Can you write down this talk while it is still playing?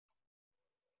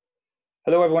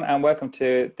Hello, everyone, and welcome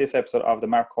to this episode of the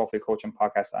Caulfield Coaching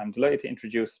Podcast. I'm delighted to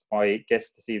introduce my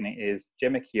guest this evening is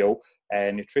Jemma Kehoe,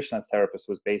 a nutritional therapist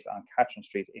who is based on Catherine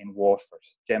Street in Waterford.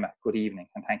 Jemma, good evening,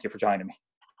 and thank you for joining me.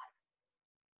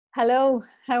 Hello,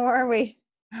 how are we?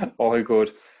 All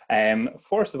good.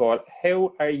 First of all,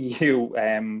 how are you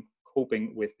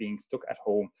coping with being stuck at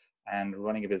home and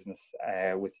running a business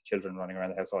with children running around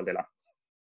the house all day long?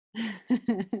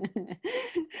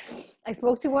 I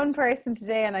spoke to one person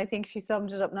today and I think she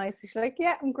summed it up nicely. She's like,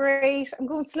 yeah, I'm great. I'm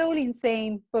going slowly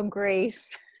insane, but I'm great.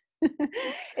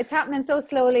 It's happening so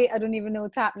slowly, I don't even know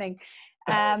what's happening.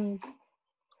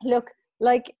 Look,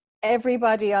 like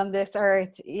everybody on this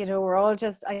earth, you know, we're all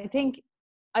just, I don't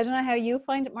know how you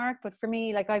find it, Mark, but for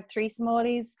me, like I have 3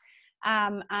 smallies,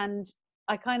 and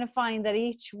I kind of find that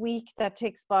each week that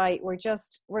ticks by,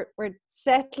 we're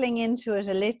settling into it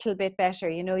a little bit better.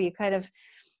 You know, you kind of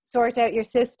sort out your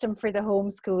system for the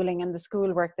homeschooling and the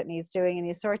schoolwork that needs doing, and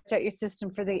you sort out your system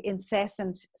for the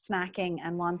incessant snacking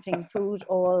and wanting food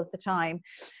all the time.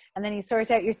 And then you sort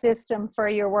out your system for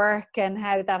your work and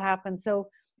how that happens. So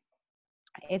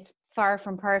it's far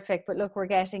from perfect, but look, we're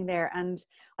getting there. And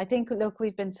I think, look,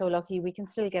 we've been so lucky, we can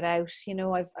still get out. You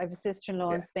know, I've a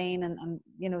sister-in-law in Spain, and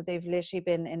you know, they've literally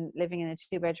been living in a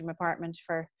 2-bedroom apartment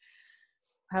for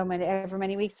however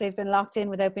many weeks they've been locked in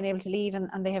without being able to leave, and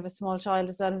they have a small child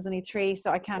as well who's only 3,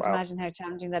 so I can't imagine how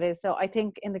challenging that is. So I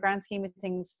think in the grand scheme of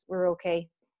things, we're okay.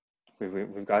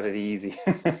 We've got it easy.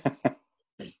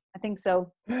 I think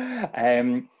so.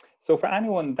 So for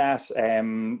anyone that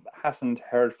hasn't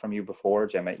heard from you before,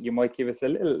 Jemma, you might give us a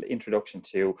little introduction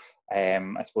to,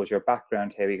 I suppose, your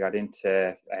background, how you got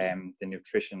into the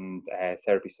nutrition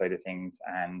therapy side of things,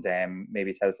 and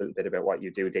maybe tell us a little bit about what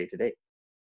you do day to day.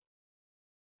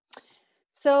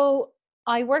 So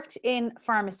I worked in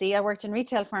pharmacy. I worked in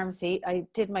retail pharmacy. I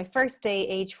did my first day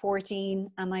age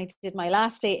 14 and I did my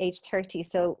last day age 30.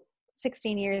 So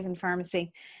 16 years in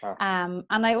pharmacy. Wow.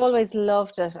 And I always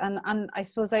loved it. And I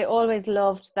suppose I always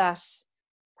loved that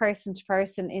person to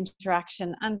person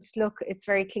interaction. And look, it's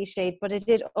very cliched, but I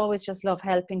did always just love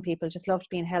helping people, just loved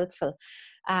being helpful.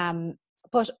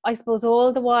 But I suppose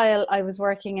all the while I was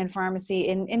working in pharmacy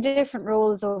in different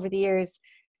roles over the years,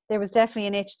 there was definitely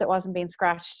an itch that wasn't being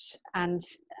scratched. And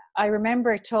I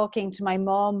remember talking to my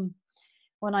mom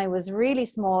when I was really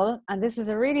small, and this is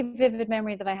a really vivid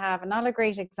memory that I have, and not a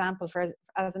great example for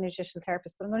as a nutritional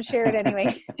therapist, but I'm going to share it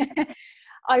anyway.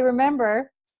 I remember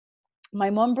my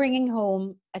mom bringing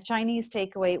home a Chinese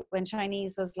takeaway when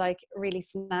Chinese was like really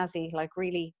snazzy, like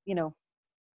really, you know,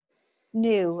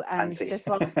 new. And Fancy. this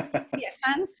was,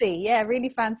 fancy. Really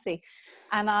fancy.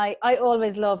 And I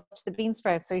always loved the bean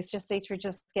sprouts. So I used to just say to her,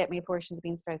 just get me a portion of the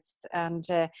bean sprouts. And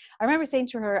I remember saying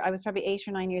to her, I was probably 8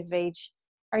 or 9 years of age,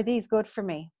 are these good for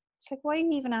me? She's like, why are you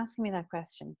even asking me that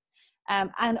question?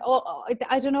 And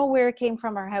I don't know where it came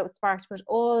from or how it sparked, but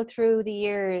all through the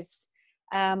years,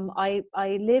 I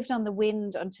lived on the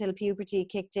wind until puberty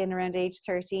kicked in around age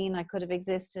 13. I could have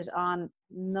existed on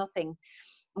nothing.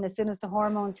 And as soon as the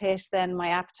hormones hit, then my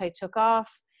appetite took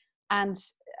off. And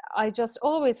I just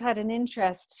always had an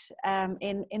interest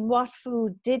in what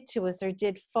food did to us or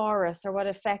did for us or what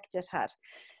effect it had.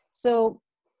 So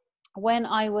when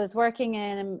I was working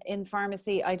in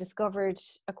pharmacy, I discovered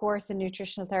a course in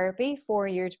nutritional therapy,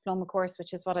 4-year diploma course,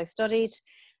 which is what I studied.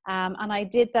 And I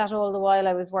did that all the while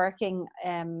I was working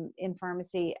in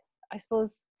pharmacy. I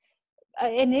suppose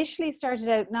I initially started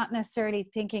out not necessarily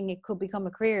thinking it could become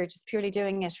a career, just purely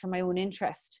doing it for my own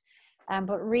interest,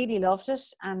 but really loved it.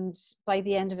 And by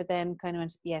the end of it then kind of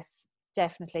went, yes,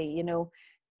 definitely, you know,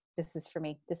 this is for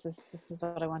me. This is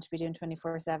what I want to be doing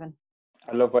 24/7.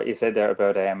 I love what you said there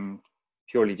about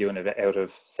purely doing it out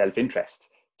of self-interest,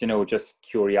 you know, just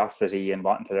curiosity and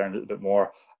wanting to learn a little bit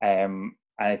more. And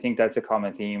I think that's a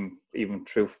common theme, even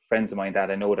through friends of mine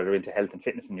that I know that are into health and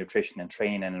fitness and nutrition and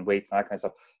training and weights and that kind of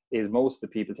stuff, is most of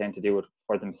the people tend to do it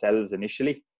for themselves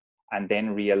initially and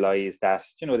then realize that,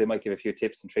 you know, they might give a few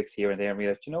tips and tricks here and there and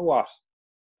realize, you know what,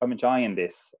 I'm enjoying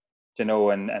this, you know,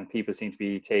 and people seem to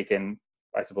be taking,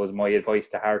 I suppose, my advice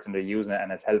to heart, and they're using it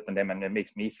and it's helping them and it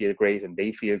makes me feel great and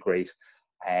they feel great.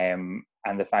 And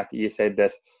the fact that you said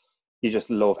that you just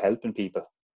love helping people,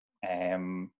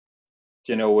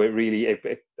 you know, it really,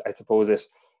 I suppose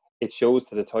it shows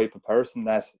to the type of person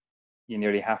that you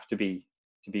nearly have to be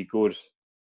good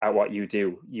at what you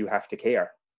do. You have to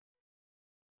care.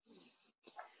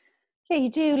 Yeah, you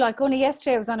do. Like only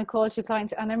yesterday I was on a call to a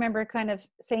client and I remember kind of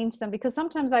saying to them, because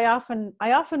sometimes I often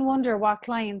wonder what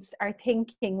clients are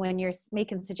thinking when you're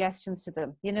making suggestions to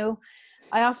them, you know.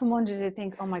 I often wonder, they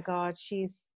think, oh my God,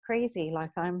 she's crazy.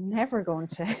 Like, I'm never going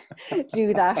to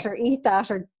do that or eat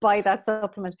that or buy that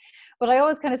supplement. But I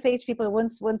always kind of say to people,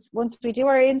 once we do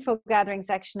our info gathering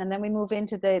section, and then we move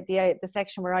into the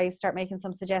section where I start making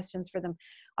some suggestions for them,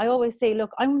 I always say,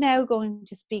 look, I'm now going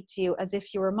to speak to you as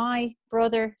if you were my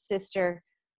brother, sister,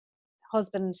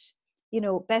 husband,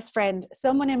 best friend,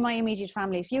 someone in my immediate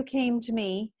family. If you came to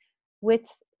me with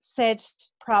said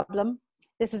problem,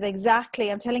 this is exactly,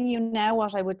 I'm telling you now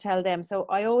what I would tell them. So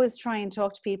I always try and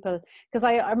talk to people, because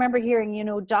I remember hearing,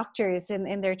 doctors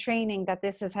in their training, that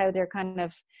this is how they're kind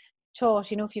of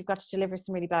taught. If you've got to deliver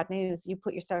some really bad news, you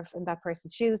put yourself in that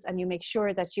person's shoes and you make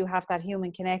sure that you have that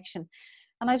human connection.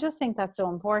 And I just think that's so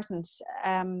important.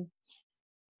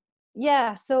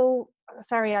 So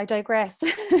sorry, I digress.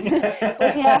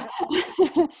 But yeah,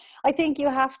 I think you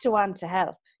have to want to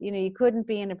help. You couldn't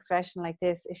be in a profession like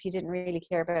this if you didn't really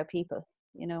care about people.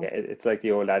 Yeah, it's like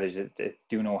the old adage,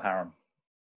 do no harm,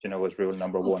 was rule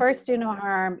number one. First, do no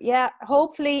harm. Yeah,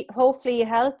 hopefully you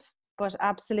help, but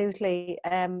absolutely,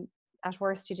 at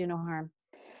worst, you do no harm.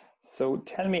 So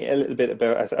tell me a little bit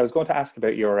about, I was going to ask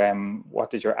about your,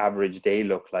 what does your average day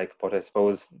look like? But I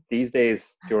suppose these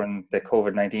days during the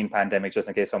COVID-19 pandemic, just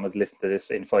in case someone's listening to this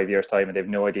in 5 years' time and they have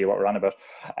no idea what we're on about,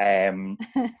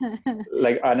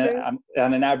 like on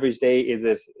an average day, is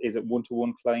it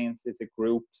one-to-one clients? Is it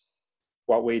groups?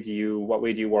 What way do you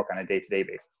work on a day-to-day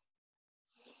basis?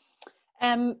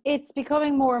 It's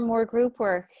becoming more and more group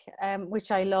work,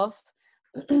 which I love.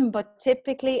 But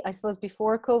typically, I suppose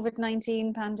before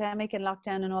COVID-19 pandemic and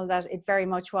lockdown and all that, it very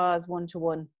much was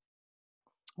one-to-one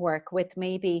work, with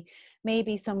maybe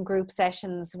some group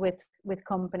sessions with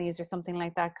companies or something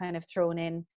like that kind of thrown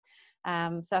in.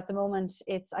 So at the moment,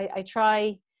 it's I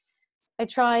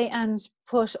try and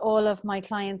put all of my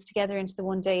clients together into the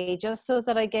one day, just so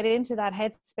that I get into that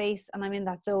headspace and I'm in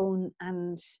that zone,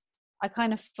 and I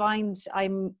kind of find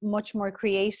I'm much more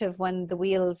creative when the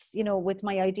wheels, with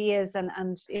my ideas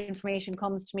and information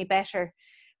comes to me better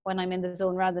when I'm in the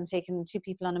zone, rather than taking 2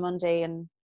 people on a Monday and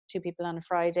 2 people on a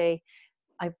Friday.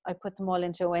 I put them all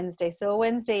into a Wednesday. So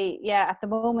Wednesday, at the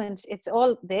moment, it's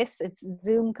all this. It's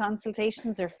Zoom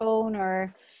consultations or phone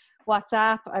or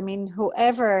WhatsApp. I mean,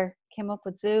 whoever came up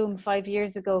with Zoom 5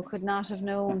 years ago could not have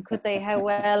known, could they, how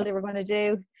well they were going to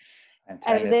do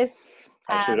out of this.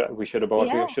 We should have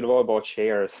all bought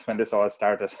shares when this all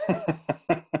started.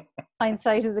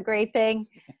 Hindsight is a great thing.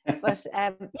 But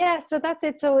so that's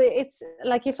it. So it's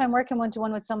like, if I'm working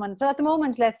one-to-one with someone, so at the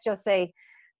moment, let's just say,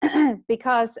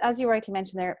 because as you rightly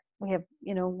mentioned there, we have,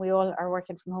 we all are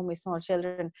working from home with small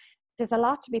children. There's a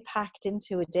lot to be packed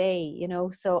into a day,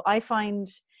 so I find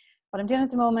what I'm doing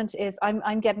at the moment is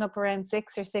I'm getting up around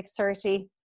 6 or 6:30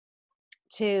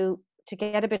 to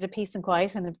get a bit of peace and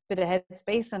quiet and a bit of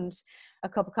headspace and a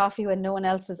cup of coffee when no one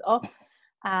else is up,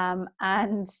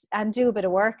 and do a bit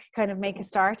of work, kind of make a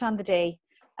start on the day.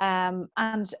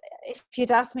 And if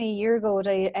you'd asked me a year ago, would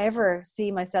I ever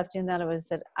see myself doing that, I would have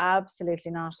said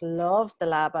absolutely not. Love the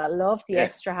lab, I love the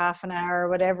extra half an hour or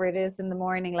whatever it is in the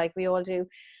morning, like we all do.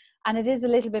 And it is a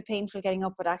little bit painful getting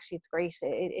up, but actually it's great.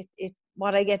 It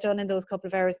what I get done in those couple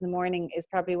of hours in the morning is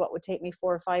probably what would take me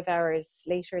 4 or 5 hours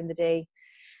later in the day.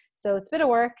 So it's a bit of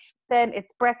work. Then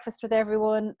it's breakfast with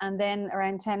everyone. And then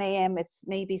around 10 a.m. it's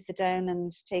maybe sit down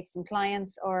and take some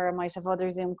clients, or I might have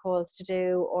other Zoom calls to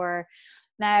do. Or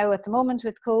now at the moment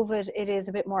with COVID, it is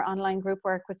a bit more online group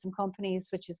work with some companies,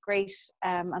 which is great.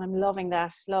 And I'm loving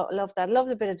that. Love that. Love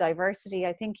the bit of diversity.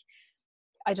 I think,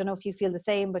 I don't know if you feel the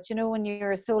same, but when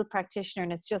you're a sole practitioner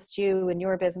and it's just you and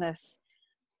your business,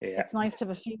 it's nice to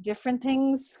have a few different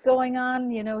things going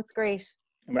on. It's great.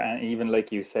 And even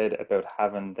like you said about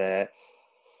having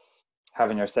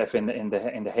yourself in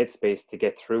the headspace to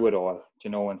get through it all,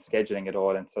 and scheduling it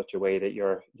all in such a way that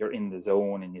you're in the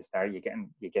zone and you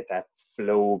get that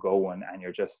flow going and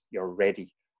you're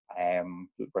ready.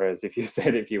 Whereas if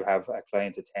you have a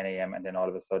client at 10 a.m. and then all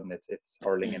of a sudden it's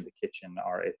hurling in the kitchen,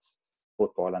 or it's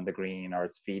football on the green, or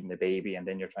it's feeding the baby, and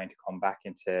then you're trying to come back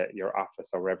into your office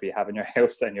or wherever you have in your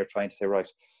house, and you're trying to say, right,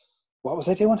 what was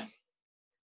I doing?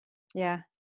 Yeah.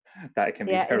 That can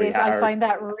be very hard. I find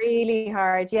that really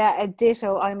hard. Yeah, a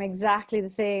ditto. I'm exactly the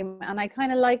same. And I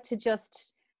kind of like to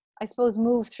just, I suppose,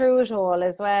 move through it all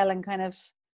as well. And kind of,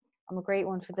 I'm a great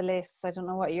one for the lists. I don't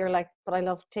know what you're like, but I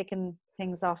love taking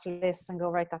things off lists and go,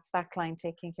 right, that's that client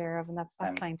taken care of, and that's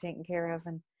that client taken care of.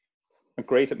 And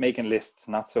Great at making lists,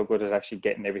 not so good at actually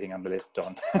getting everything on the list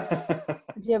done.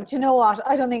 Yeah, but you know what?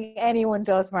 I don't think anyone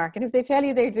does, Mark. And if they tell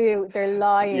you they do, they're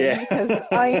lying, Yeah. because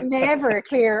I never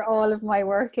clear all of my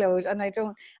workload, and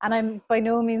and I'm by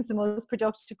no means the most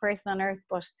productive person on earth,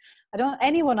 but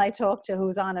anyone I talk to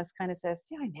who's honest kind of says,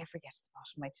 yeah, I never get to the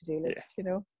bottom of my to-do Yeah. list, you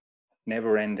know.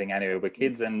 Never ending anyway. With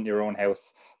kids in your own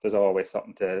house, there's always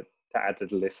something to add to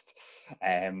the list.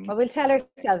 Well, we'll tell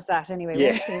ourselves that anyway,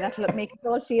 Yeah. won't we? That'll make us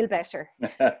all feel better.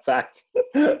 Fact.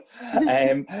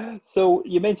 So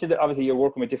you mentioned that obviously you're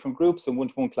working with different groups and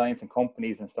one-to-one clients and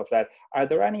companies and stuff like that. Are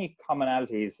there any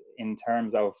commonalities in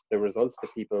terms of the results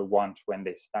that people want when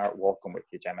they start working with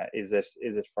you, Jemma? Is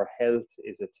it for health?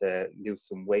 Is it to lose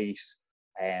some weight?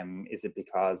 Is it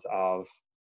because of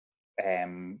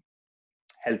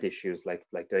health issues like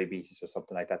diabetes or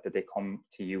something like that they come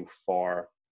to you for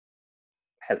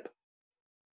help?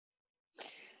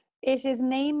 It is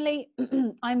namely,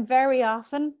 I'm very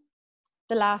often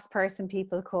the last person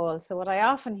people call. So what I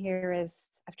often hear is,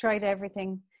 I've tried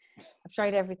everything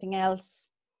else.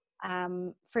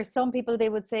 For some people, they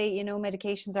would say, you know,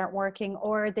 medications aren't working,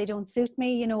 or they don't suit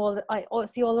me. You know, I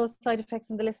see all those side effects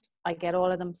on the list. I get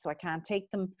all of them, so I can't take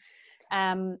them.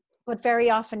 But very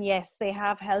often, yes, they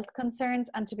have health concerns.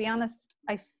 And to be honest,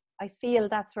 I feel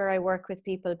that's where I work with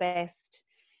people best,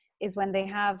 is when they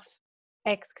have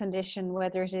X condition,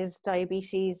 whether it is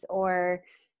diabetes or,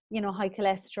 you know, high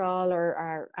cholesterol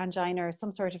or angina or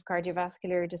some sort of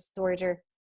cardiovascular disorder.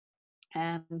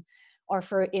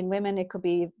 Or in women, it could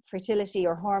be fertility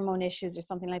or hormone issues or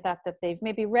something like that, that they've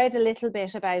maybe read a little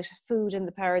bit about food and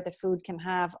the power that food can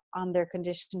have on their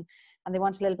condition, and they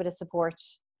want a little bit of support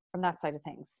from that side of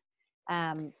things.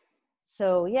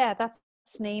 So yeah, that's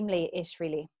namely it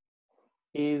really.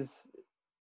 Is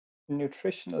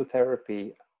nutritional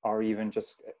therapy, or even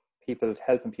just people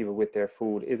helping people with their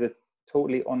food, is it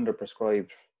totally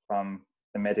underprescribed from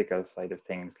the medical side of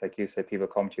things? Like you said, people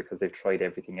come to you because they've tried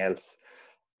everything else.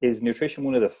 Is nutrition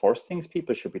one of the first things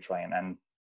people should be trying, and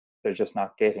they're just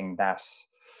not getting that,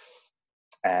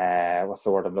 what's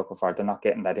the word I'm looking for? They're not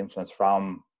getting that influence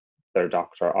from their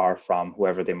doctor or from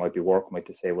whoever they might be working with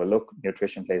to say, well, look,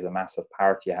 nutrition plays a massive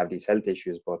part. You have these health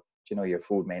issues, but you know, your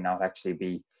food may not actually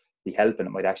be helping.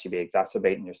 It might actually be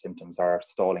exacerbating your symptoms or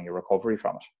stalling your recovery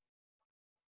from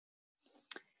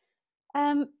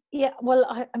it. Yeah, well,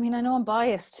 I mean, I know I'm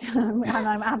biased, and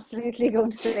I'm absolutely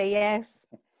going to say yes.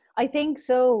 I think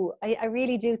so. I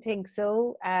really do think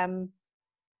so.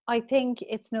 I think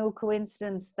it's no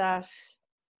coincidence that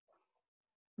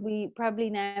we probably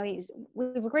now, we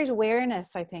have a great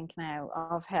awareness, I think, now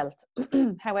of health.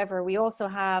 However, we also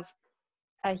have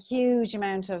a huge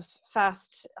amount of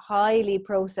fast, highly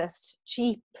processed,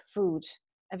 cheap food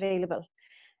available,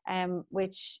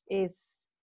 which is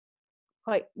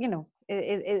quite, you know,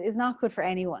 is not good for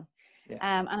anyone. Yeah.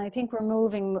 And I think we're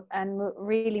moving and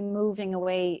really moving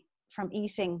away from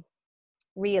eating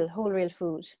whole real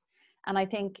food. And I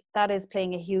think that is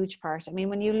playing a huge part. I mean,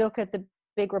 when you look at the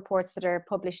big reports that are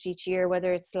published each year,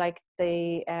 whether it's like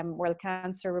the World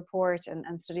Cancer Report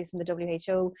and studies from the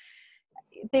WHO,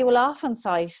 they will often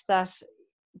cite that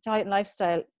diet and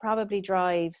lifestyle probably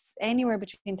drives anywhere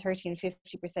between 30 and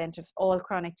 50% of all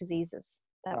chronic diseases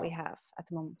that we have at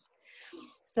the moment.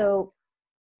 So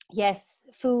yes,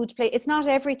 it's not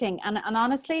everything. And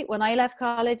honestly, when I left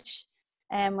college,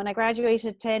 when I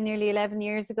graduated 10, nearly 11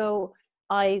 years ago,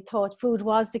 I thought food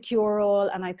was the cure-all,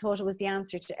 and I thought it was the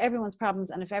answer to everyone's problems.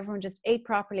 And if everyone just ate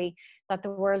properly, that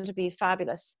the world would be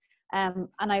fabulous. And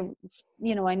I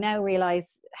now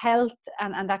realize health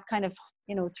and that kind of,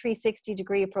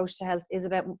 360-degree approach to health is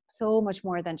about so much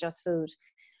more than just food.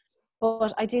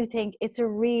 But I do think it's a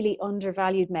really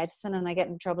undervalued medicine, and I get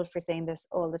in trouble for saying this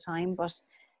all the time, but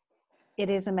it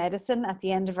is a medicine at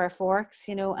the end of our forks,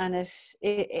 and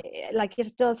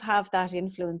it does have that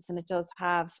influence, and it does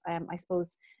have, I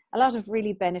suppose, a lot of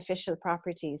really beneficial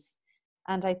properties.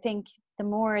 And I think the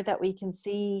more that we can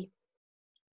see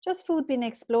just food being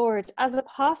explored as a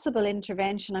possible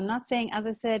intervention, I'm not saying, as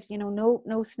I said,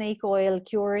 no snake oil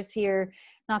cures here,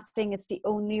 not saying it's the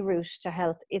only route to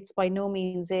health. It's by no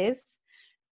means is,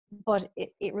 but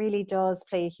it really does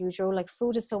play a huge role. Like,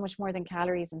 food is so much more than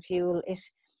calories and fuel.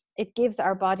 It gives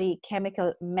our body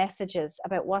chemical messages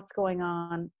about what's going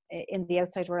on in the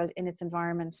outside world, in its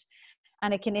environment.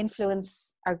 And it can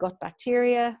influence our gut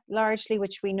bacteria largely,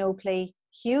 which we know play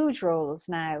huge roles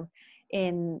now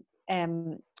in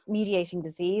mediating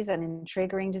disease and in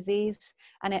triggering disease.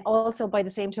 And it also, by the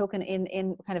same token,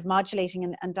 in kind of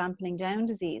modulating and dampening down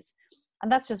disease.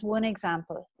 And that's just one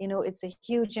example. It's a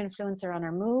huge influencer on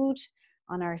our mood,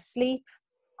 on our sleep,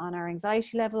 on our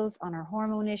anxiety levels, on our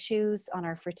hormone issues, on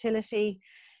our fertility.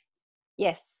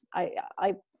 Yes,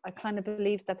 I kind of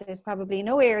believe that there's probably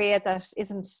no area that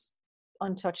isn't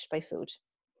untouched by food.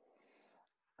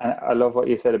 And I love what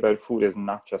you said about food is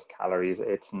not just calories.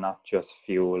 It's not just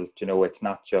fuel. You know, it's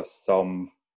not just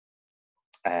some,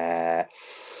 uh,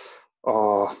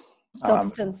 oh,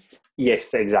 Substance.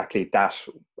 yes, exactly that.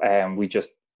 We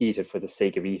just eat it for the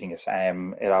sake of eating it.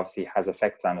 It obviously has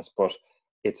effects on us, but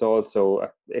it's also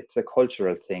it's a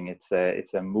cultural thing. It's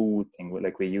a mood thing.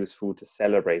 Like, we use food to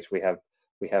celebrate. We have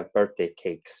birthday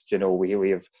cakes. You know,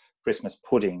 we have Christmas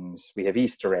puddings. We have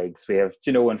Easter eggs. We have,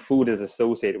 you know, and food is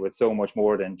associated with so much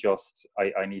more than just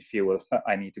I need fuel.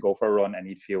 I need to go for a run. I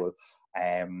need fuel.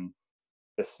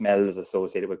 The smells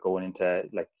associated with going into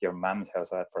like your mom's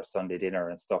house for Sunday dinner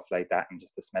and stuff like that, and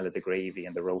just the smell of the gravy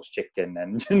and the roast chicken,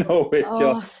 and you know, it Oh,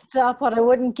 just stop! What I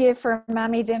wouldn't give for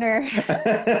mammy dinner.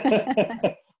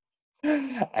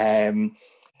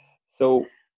 So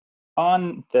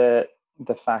on the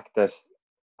fact that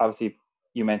obviously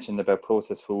you mentioned about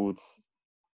processed foods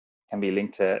can be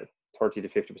linked to 30 to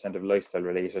 50% of lifestyle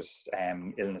related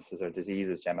illnesses or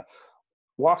diseases, Gemma.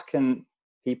 What can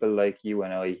people like you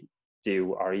and I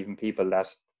do, or even people that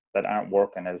aren't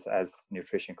working as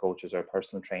nutrition coaches or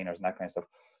personal trainers and that kind of stuff?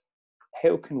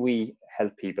 How can we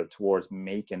help people towards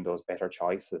making those better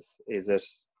choices? Is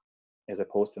it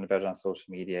posting about it on social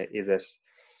media? Is it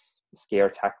scare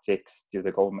tactics? Do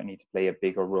the government need to play a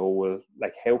bigger role?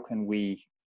 Like, how can we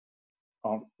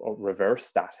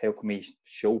reverse that? How can we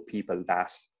show people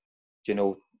that, you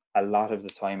know, a lot of the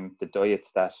time the diets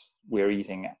that we're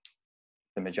eating,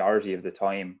 the majority of the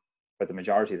time, but the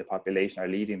majority of the population are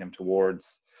leading them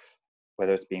towards,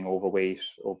 whether it's being overweight,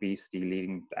 obesity,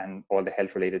 leading, and all the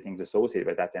health related things associated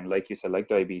with that. Then, like you said, like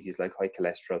diabetes, like high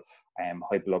cholesterol,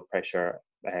 high blood pressure,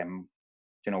 you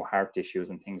know, heart issues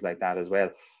and things like that as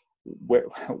well.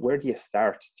 Where do you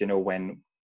start, you know, when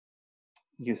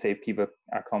you say people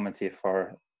are coming to you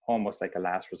for almost like a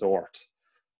last resort?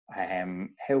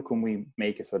 How can we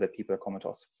make it so that people are coming to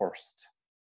us first?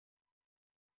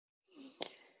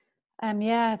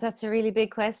 Yeah, that's a really big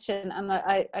question, and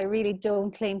I really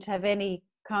don't claim to have any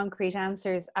concrete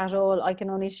answers at all. I can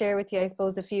only share with you, I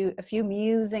suppose, a few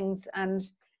musings, and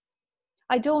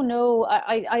I don't know.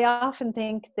 I often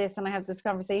think this, and I have this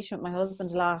conversation with my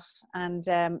husband a lot, and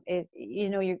you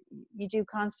know, you do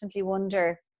constantly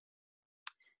wonder,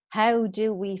 how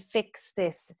do we fix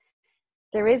this?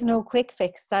 There is no quick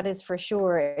fix, that is for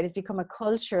sure. It has become a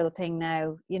cultural thing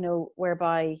now, you know,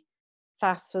 whereby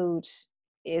fast food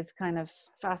is kind of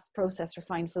fast processed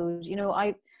refined food. You know,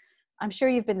 I'm sure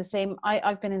you've been the same.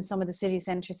 I've been in some of the city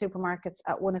centre supermarkets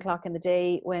at 1 o'clock in the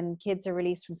day when kids are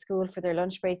released from school for their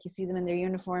lunch break. You see them in their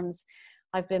uniforms.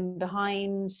 I've been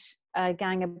behind a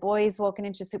gang of boys walking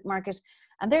into a supermarket,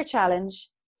 and their challenge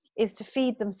is to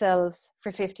feed themselves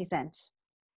for 50 cents.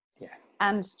 Yeah.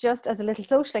 And just as a little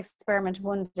social experiment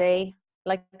one day,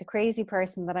 like the crazy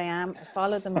person that I am, I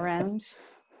followed them around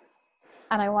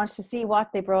and I wanted to see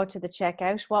what they brought to the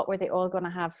checkout. What were they all going to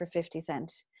have for 50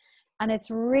 cents? And it's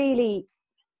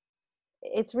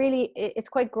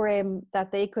quite grim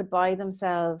that they could buy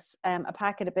themselves a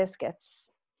packet of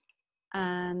biscuits,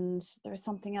 and there was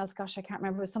something else, gosh, I can't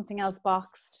remember, it was something else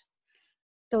boxed.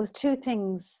 Those two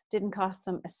things didn't cost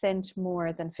them a cent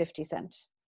more than 50 cents.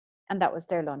 And that was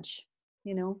their lunch,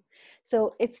 you know?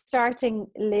 So it's starting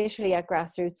literally at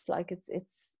grassroots. Like it's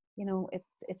you know,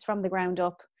 it's from the ground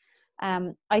up.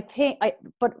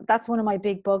 But that's one of my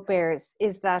big bugbears,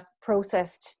 is that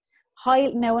processed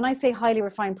now when I say highly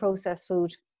refined processed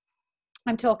food,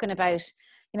 I'm talking about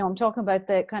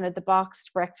the kind of the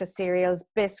boxed breakfast cereals,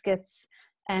 biscuits,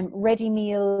 ready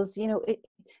meals. You know,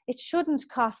 it shouldn't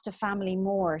cost a family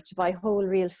more to buy whole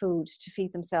real food to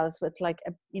feed themselves with, like,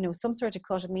 some sort of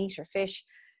cut of meat or fish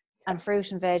and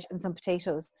fruit and veg and some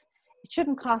potatoes. It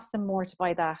shouldn't cost them more to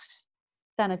buy that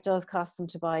than it does cost them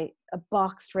to buy a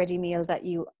boxed ready meal that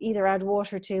you either add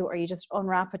water to, or you just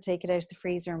unwrap it, take it out of the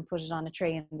freezer and put it on a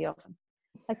tray in the oven.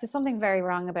 Like, there's something very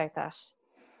wrong about that.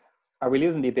 Are we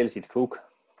losing the ability to cook?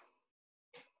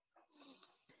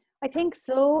 I think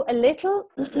so, a little.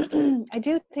 I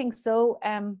do think so.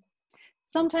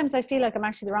 Sometimes I feel like I'm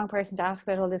actually the wrong person to ask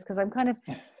about all this, because I'm kind of,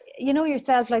 you know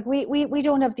yourself, like we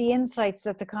don't have the insights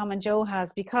that the common Joe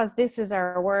has, because this is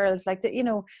our world. Like,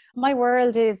 my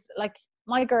world is like,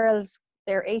 my girls,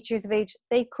 they're 8 years of age.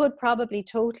 They could probably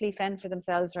totally fend for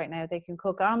themselves right now. They can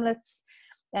cook omelets,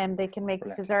 and they can make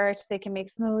desserts, they can make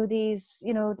smoothies,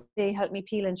 you know, they help me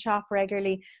peel and chop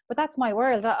regularly. But that's my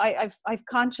world. I've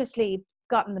consciously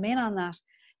gotten them in on that.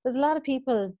 There's a lot of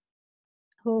people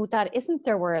who that isn't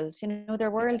their world. You know,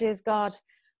 their world is, God,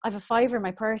 I've a fiver in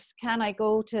my purse. Can I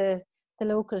go to the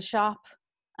local shop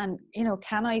and, you know,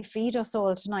 can I feed us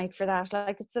all tonight for that?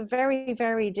 Like, it's a very,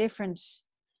 very different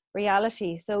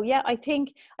reality. So yeah, I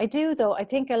think I do though. I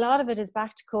think a lot of it is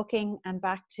back to cooking and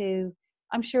back to,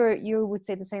 I'm sure you would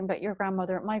say the same about your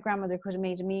grandmother. My grandmother could have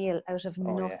made a meal out of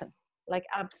Oh yeah. nothing, like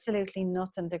absolutely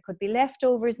nothing. There could be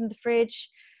leftovers in the fridge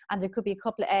and there could be a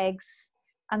couple of eggs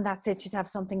and that's it. You'd have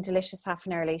something delicious half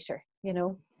an hour later, you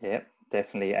know? Yeah,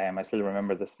 definitely. I still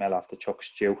remember the smell of the chuck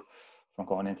stew from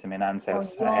going into my nan's Oh,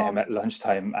 house yum. at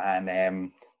lunchtime,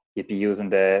 and you'd be using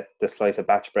the slice of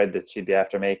batch bread that she'd be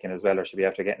after making as well, or she'd be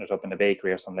after getting it up in the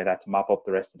bakery or something like that to mop up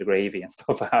the rest of the gravy and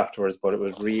stuff afterwards. But it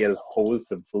was real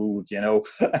wholesome food, you know.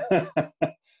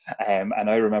 And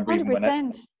I remember even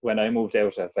 100%. when I moved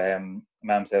out of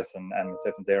Mam's house and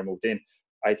myself and Sarah moved in,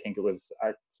 I think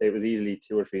I'd say it was easily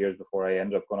 2 or 3 years before I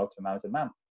ended up going up to Mam and said,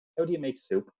 "Mam, how do you make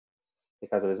soup?"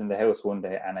 Because I was in the house one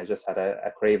day and I just had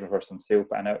a craving for some soup.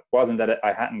 And it wasn't that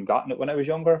I hadn't gotten it when I was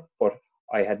younger, but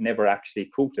I had never actually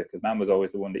cooked it because Mum was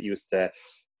always the one that used to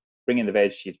bring in the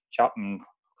veg, she'd chop and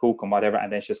cook and whatever,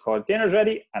 and then she'd just call, "Dinner's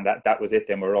ready," and that was it.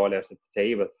 Then we're all out at the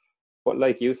table. But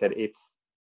like you said, it's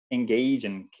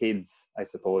engaging kids, I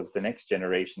suppose, the next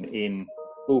generation in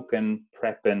cooking,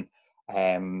 prepping,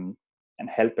 and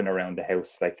helping around the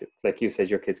house. Like you said,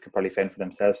 your kids could probably fend for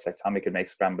themselves. Like Tommy could make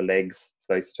scrambled eggs,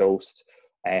 sliced toast.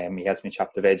 He helps me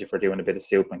chop the veg if we're doing a bit of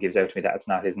soup and gives out to me that it's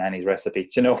not his nanny's recipe,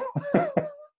 you know.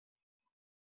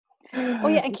 Oh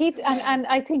yeah, and and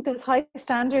I think those high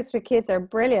standards for kids are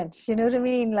brilliant. You know what I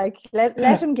mean? Like let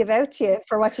them give out to you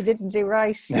for what you didn't do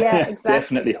right. Yeah, Definitely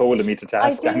exactly. holding me to I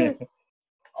task. do.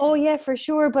 Oh yeah, for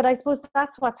sure. But I suppose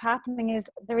that's what's happening is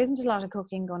there isn't a lot of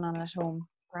cooking going on at home,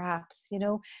 perhaps, you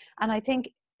know. And I think,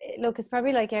 look, it's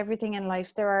probably like everything in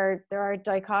life. There are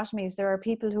dichotomies. There are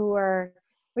people who are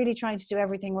really trying to do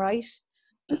everything right,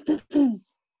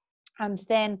 and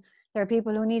then there are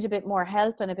people who need a bit more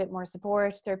help and a bit more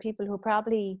support. There are people who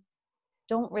probably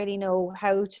don't really know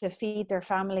how to feed their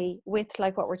family with,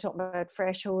 like what we're talking about,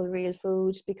 fresh, whole, real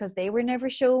food, because they were never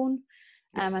shown,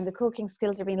 Yes. and the cooking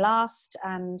skills are being lost.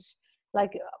 And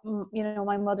like, you know,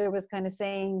 my mother was kind of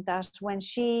saying that when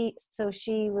she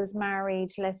was married,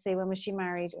 let's say, when was she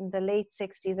married? In the late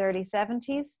 60s, early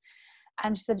 70s.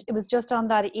 And she said it was just on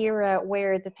that era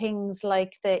where the things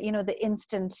like the, you know, the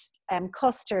instant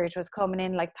custard was coming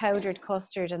in, like powdered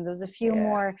custard, and there was a few Yeah.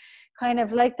 more kind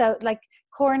of like that, like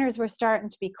corners were starting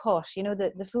to be cut, you know,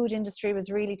 the food industry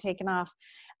was really taking off.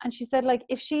 And she said, like,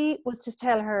 if she was to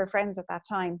tell her friends at that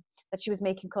time that she was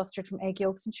making custard from egg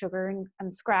yolks and sugar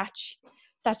and scratch,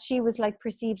 that she was like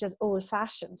perceived as old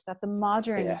fashioned, that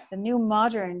Yeah. the new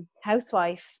modern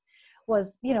housewife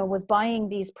was, you know, was buying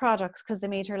these products because they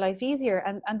made her life easier.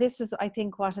 And this is, I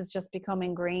think, what has just become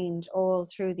ingrained all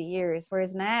through the years.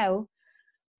 Whereas now,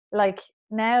 like,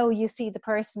 now you see the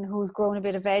person who's grown a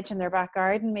bit of veg in their back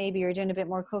garden, maybe, or doing a bit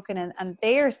more cooking, and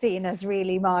they're seen as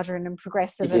really modern and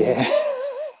progressive and Yeah.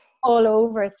 all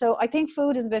over it. So I think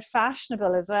food is a bit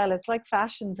fashionable as well. It's like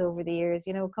fashions over the years,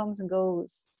 you know, comes and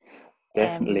goes. Um,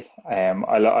 Definitely.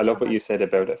 I love what you said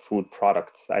about food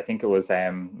products. I think it was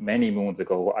many moons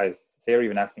ago. Sarah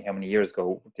even asked me how many years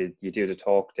ago did you do the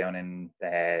talk down in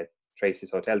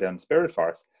Tracy's Hotel down in Spirit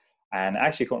Forest, and I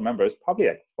actually can't remember. It was probably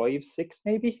like 5, 6,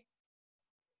 maybe.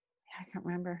 I can't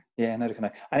remember. Yeah, neither can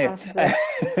I. Anyway,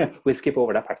 Possibly. we'll skip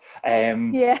over that part.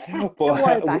 Yeah, a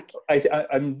while But back.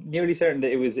 I'm nearly certain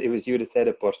that it was you that said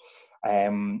it. But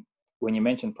when you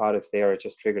mentioned products there, it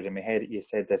just triggered in my head. You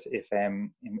said that if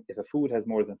a food has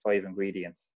more than 5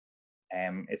 ingredients,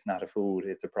 it's not a food;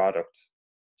 it's a product.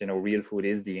 You know, real food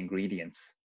is the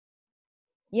ingredients.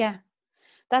 Yeah,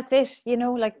 that's it. You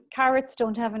know, like carrots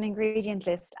don't have an ingredient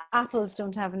list. Apples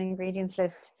don't have an ingredients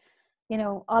list. You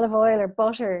know, olive oil or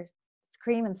butter, it's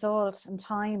cream and salt and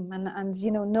thyme and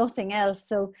you know, nothing else.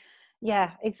 So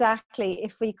yeah, exactly.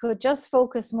 If we could just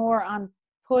focus more on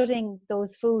putting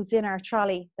those foods in our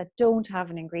trolley that don't have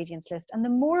an ingredients list, and the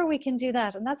more we can do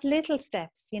that, and that's little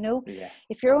steps, you know. Yeah,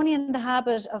 If you're only in the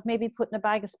habit of maybe putting a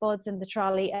bag of spuds in the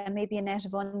trolley and maybe a net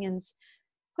of onions,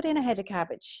 put in a head of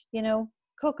cabbage, you know,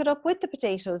 cook it up with the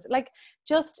potatoes, like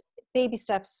just baby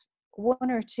steps, one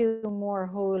or two more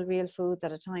whole real foods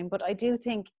at a time. But I do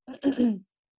think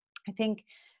I think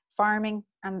farming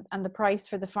and the price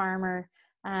for the farmer,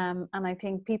 and I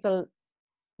think people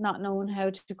not knowing how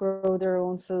to grow their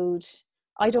own food.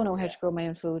 I don't know how yeah, to grow my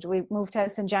own food. We moved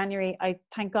house in January. I,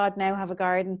 thank God, now have a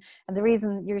garden. And the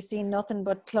reason you're seeing nothing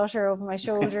but clutter over my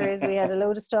shoulder is we had a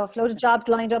load of stuff, load of jobs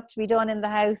lined up to be done in the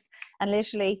house, and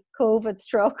literally COVID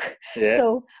struck. yeah.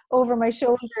 So over my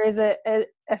shoulder is a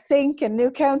sink and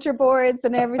new counter boards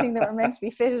and everything that were meant to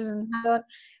be fitted and done.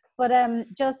 But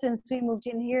just since we moved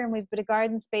in here and we've got a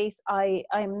garden space,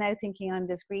 I'm now thinking I'm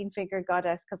this green figure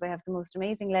goddess because I have the most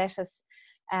amazing lettuce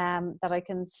that I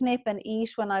can snip and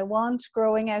eat when I want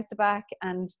growing out the back.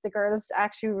 And the girls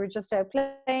actually were just out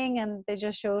playing and they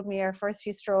just showed me our first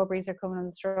few strawberries are coming on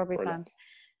the strawberry Brilliant. plant.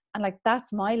 And like,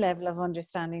 that's my level of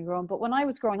understanding growing. But when I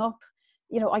was growing up,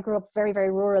 you know, I grew up very, very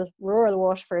rural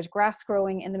Waterford, grass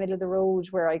growing in the middle of the road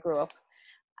where I grew up.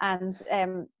 And,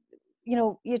 you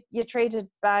know, you traded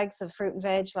bags of fruit and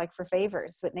veg like for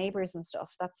favors with neighbors and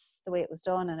stuff. That's the way it was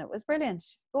done. And it was brilliant.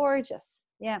 Gorgeous.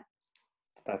 Yeah.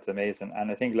 That's amazing.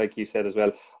 And I think, like you said as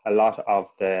well, a lot of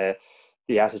the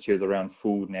attitudes around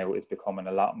food now is becoming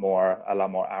a lot more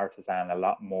artisan, a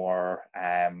lot more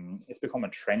it's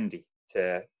becoming trendy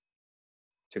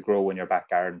to grow in your back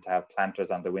garden, to have planters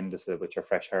on the windowsill with your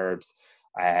fresh herbs,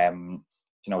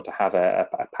 you know, to have a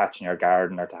patch in your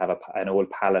garden, or to have an old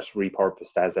pallet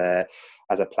repurposed as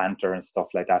a planter and stuff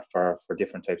like that for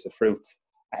different types of fruits.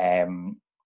 The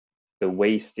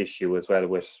waste issue as well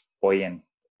with buying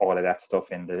all of that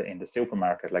stuff in the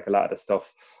supermarket, like a lot of the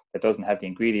stuff that doesn't have the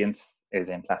ingredients is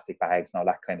in plastic bags and all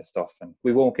that kind of stuff. And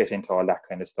we won't get into all that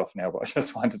kind of stuff now, but I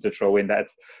just wanted to throw in that,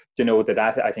 you know, that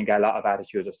I think a lot of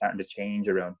attitudes are starting to change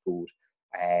around food,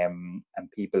 and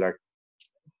people are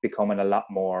becoming a lot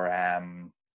more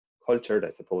cultured,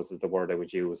 I suppose is the word I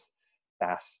would use.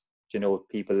 That, you know,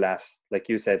 people that, like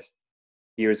you said,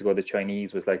 years ago the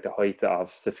Chinese was like the height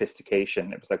of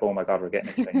sophistication. It was like, oh my god, we're getting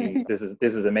a Chinese. This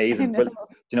is amazing. But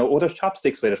you know, oh, there's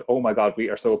chopsticks with it. Oh my god, we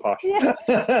are so posh. Yeah.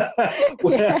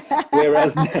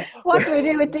 Whereas what do we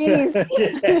do with these?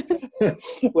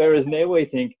 Whereas now I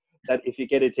think that if you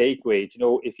get a takeaway, you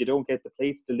know, if you don't get the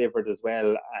plates delivered as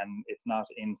well, and it's not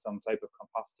in some type of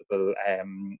compostable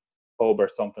pub or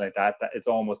something like that, that it's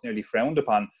almost nearly frowned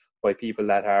upon by people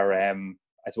that are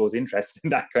I suppose interested in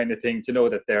that kind of thing, to know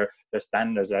that their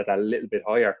standards are that a little bit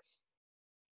higher.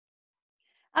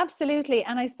 Absolutely.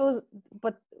 And I suppose,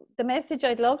 but the message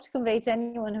I'd love to convey to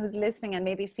anyone who's listening and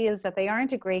maybe feels that they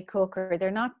aren't a great cook, or they're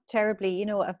not terribly, you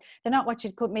know, they're not what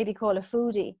you'd maybe call a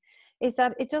foodie, is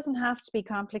that it doesn't have to be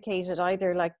complicated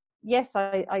either. Like, yes,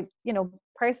 I you know,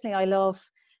 personally, I love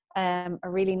a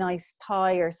really nice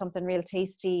Thai or something real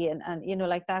tasty and you know,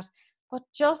 like that. But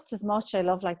just as much, I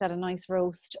love like that, a nice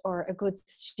roast or a good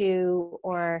stew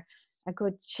or a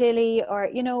good chili, or,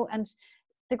 you know, and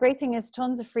the great thing is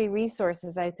tons of free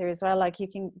resources out there as well. Like, you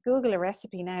can Google a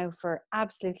recipe now for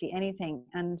absolutely anything.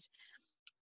 And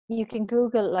you can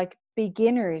Google like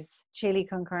beginners chili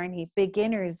con carne,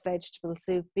 beginners vegetable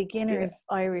soup, beginners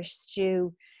Irish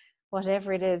stew,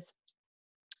 whatever it is.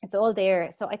 It's all there.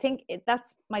 So I think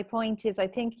that's my point is, I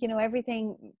think, you know,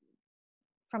 everything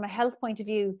from a health point of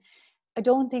view, I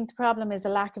don't think the problem is a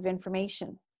lack of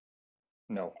information.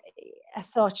 No. As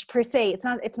such, per se,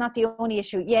 it's not the only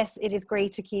issue. Yes, it is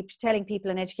great to keep telling people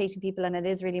and educating people, and it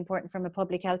is really important from a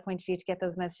public health point of view to get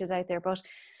those messages out there. But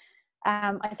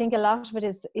I think a lot of it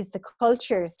is the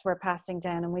cultures we're passing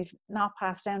down, and we've not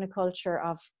passed down a culture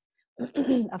of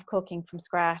of cooking from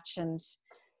scratch.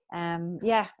 And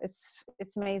yeah,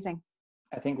 it's amazing.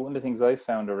 I think one of the things I've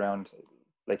found around,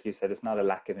 like you said, it's not a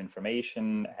lack of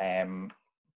information.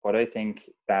 But I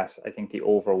think the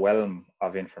overwhelm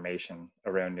of information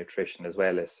around nutrition as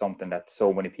well is something that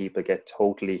so many people get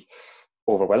totally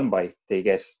overwhelmed by. They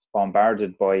get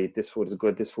bombarded by, this food is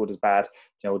good, this food is bad,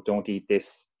 you know, don't eat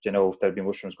this, you know, there'll be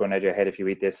mushrooms growing out of your head if you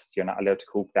eat this, you're not allowed to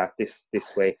cook that this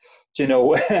way, you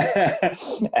know.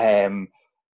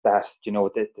 That, you know,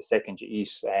 the second you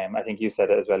eat, I think you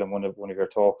said it as well in one of your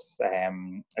talks. I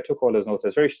took all those notes. I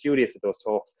was very studious at those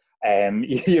talks.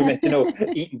 You meant, you know,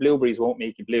 eating blueberries won't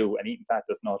make you blue, and eating fat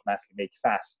doesn't automatically make you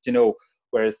fat, you know.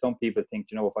 Whereas some people think,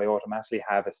 you know, if I automatically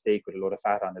have a steak with a load of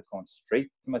fat on, it's going straight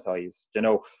to my thighs, you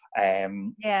know.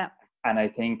 Yeah. And I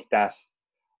think that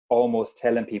almost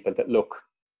telling people that, look,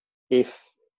 if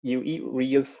you eat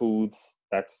real foods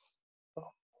that's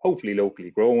hopefully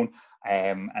locally grown,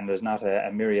 and there's not a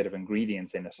myriad of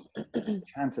ingredients in it,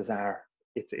 chances are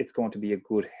it's going to be a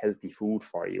good healthy food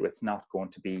for you. It's not going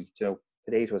to be, you know,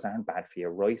 potatoes aren't bad for you,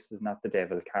 rice is not the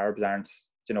devil, carbs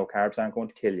aren't going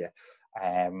to kill you.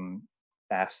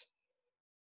 That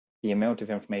the amount of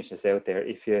information is out there.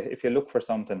 If you look for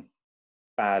something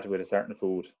bad with a certain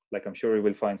food, like, I'm sure you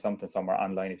will find something somewhere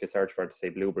online if you search for it to say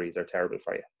blueberries are terrible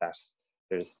for you, that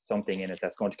there's something in it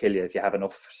that's going to kill you if you have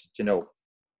enough, you know.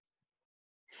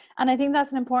 And I think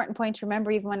that's an important point to remember,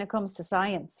 even when it comes to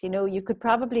science. You know, you could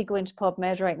probably go into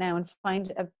PubMed right now and find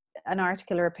an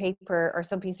article or a paper or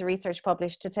some piece of research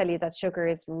published to tell you that sugar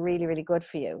is really, really good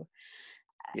for you.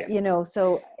 Yeah. You know,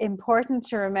 so important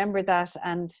to remember that.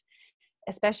 And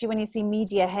especially when you see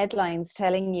media headlines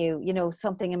telling you, you know,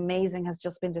 something amazing has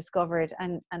just been discovered,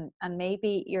 and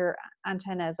maybe your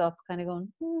antenna is up kind of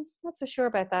going, not so sure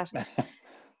about that.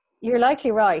 You're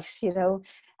likely right, you know.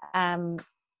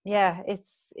 Yeah,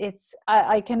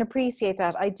 I can appreciate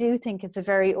that. I do think it's a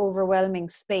very overwhelming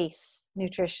space,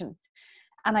 nutrition.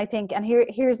 And I think, and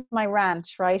here's my rant,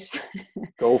 right?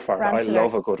 Go for it. Rant I alert.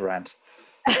 love a good rant.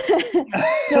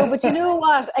 No, but you know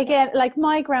what? Again, like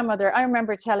my grandmother, I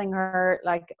remember telling her,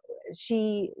 like,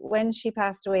 when she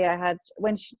passed away,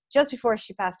 just before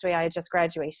she passed away, I had just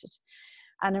graduated.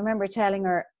 And I remember telling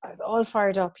her, I was all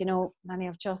fired up, you know, Nanny,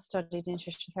 I've just studied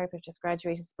nutrition therapy, I've just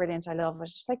graduated, it's brilliant, I love it.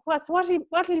 She's like, what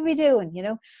will you be doing, you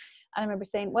know? And I remember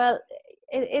saying, well,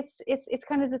 it's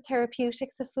kind of the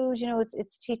therapeutics of food, you know,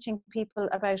 it's teaching people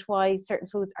about why certain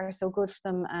foods are so good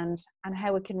for them, and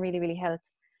how it can really, really help.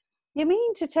 You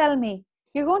mean to tell me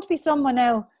you're going to be someone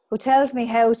now who tells me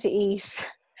how to eat?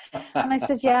 And I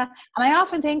said, yeah. And I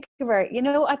often think of her, you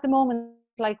know, at the moment,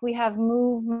 like we have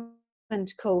movement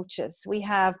coaches, we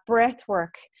have breath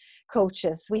work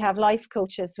coaches, we have life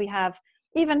coaches, we have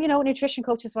even, you know, nutrition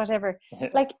coaches, whatever.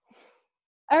 Like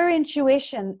our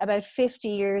intuition about 50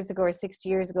 years ago or 60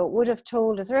 years ago would have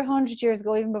told us, or 100 years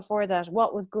ago, even before that,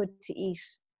 what was good to eat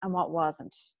and what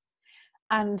wasn't.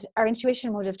 And our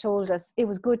intuition would have told us it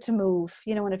was good to move,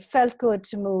 you know, and it felt good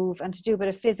to move and to do a bit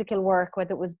of physical work,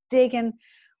 whether it was digging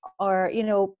or, you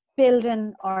know,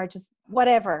 building or just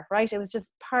whatever, right? It was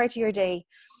just part of your day.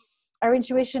 Our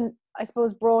intuition, I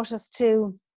suppose, brought us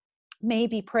to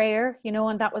maybe prayer, you know,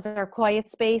 and that was our quiet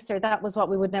space, or that was what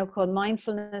we would now call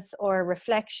mindfulness or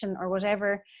reflection or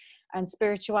whatever, and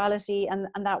spirituality and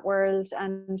that world.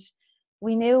 And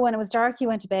we knew when it was dark, you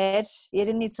went to bed. You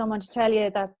didn't need someone to tell you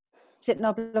that sitting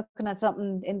up looking at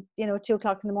something in, you know,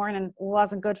 2:00 in the morning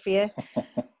wasn't good for you.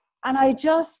 And I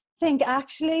just think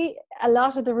actually a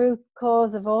lot of the root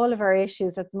cause of all of our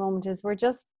issues at the moment is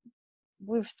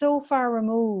we're so far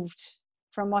removed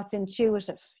from what's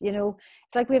intuitive, you know.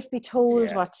 It's like we have to be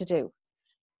told what to do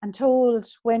and told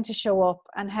when to show up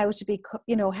and how to be,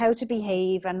 you know, how to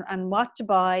behave and what to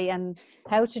buy and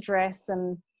how to dress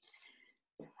and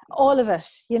all of it,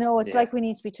 you know. It's like we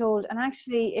need to be told. And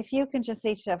actually, if you can just say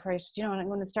to yourself, right, you know, I'm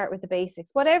going to start with the basics,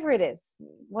 whatever it is,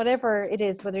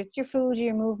 whether it's your food or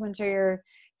your movement or your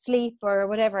sleep or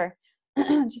whatever,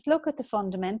 just look at the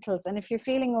fundamentals. And if you're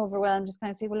feeling overwhelmed, just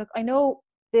kind of say, well, look, I know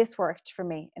this worked for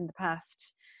me in the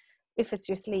past. If it's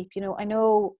your sleep, you know, I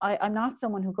know I'm not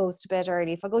someone who goes to bed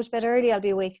early. If I go to bed early, I'll be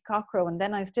awake a cockcrow, and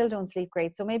then I still don't sleep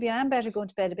great. So maybe I am better going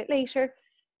to bed a bit later,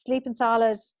 sleeping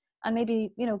solid, and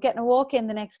maybe, you know, getting a walk in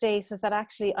the next day so that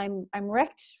actually I'm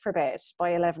wrecked for bed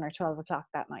by 11 or 12 o'clock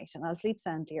that night, and I'll sleep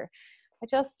soundlier. I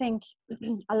just think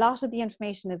a lot of the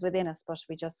information is within us, but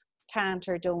we just can't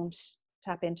or don't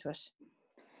tap into it.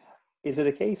 Is it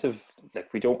a case of,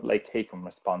 like, we don't like taking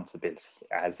responsibility,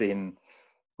 as in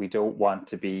we don't want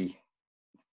to be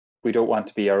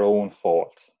our own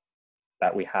fault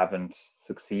that we haven't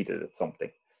succeeded at something?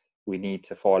 We need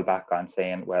to fall back on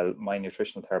saying, well, my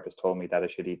nutritional therapist told me that I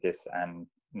should eat this and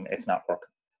it's not working,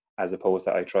 as opposed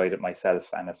to I tried it myself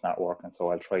and it's not working,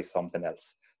 so I'll try something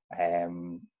else.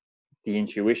 The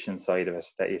intuition side of it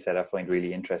that you said, I find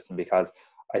really interesting, because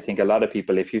I think a lot of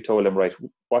people, if you told them, right,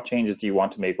 what changes do you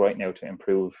want to make right now to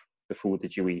improve the food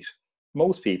that you eat?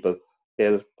 Most people,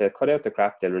 they'll cut out the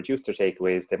crap, they'll reduce their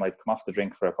takeaways, they might come off the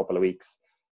drink for a couple of weeks,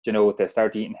 you know, they'll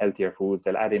start eating healthier foods,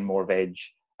 they'll add in more veg.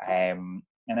 And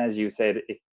as you said,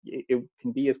 it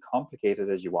can be as complicated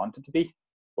as you want it to be,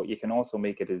 but you can also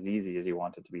make it as easy as you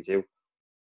want it to be too.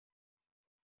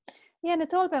 Yeah, and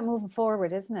it's all about moving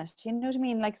forward, isn't it? You know what I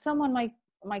mean? Like someone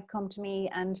might come to me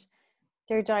and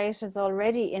their diet is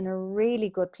already in a really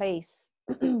good place,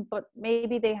 but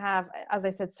maybe they have, as I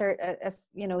said,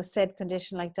 you know, said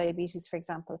condition like diabetes, for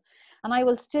example, and I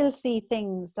will still see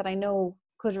things that I know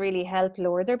could really help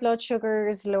lower their blood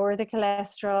sugars, lower the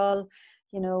cholesterol.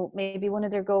 You know, maybe one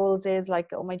of their goals is like,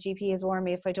 oh, my GP has warned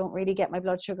me if I don't really get my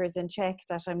blood sugars in check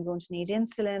that I'm going to need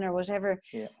insulin or whatever.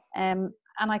 Yeah. And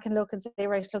I can look and say,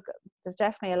 right, look, there's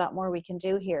definitely a lot more we can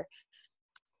do here.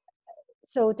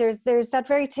 So there's that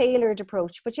very tailored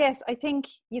approach. But yes, I think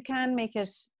you can make it,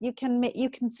 you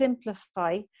can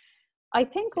simplify. I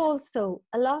think also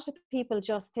a lot of people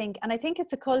just think, and I think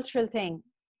it's a cultural thing,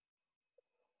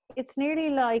 it's nearly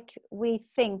like we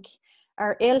think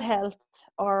our ill health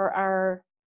or our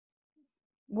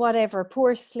whatever,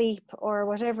 poor sleep or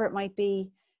whatever it might be,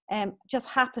 just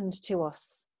happened to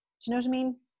us. Do you know what I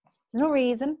mean? There's no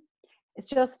reason. It's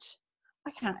just,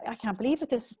 I can't believe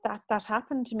it. That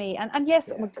happened to me. And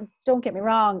yes, don't get me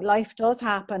wrong, life does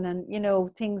happen, and you know,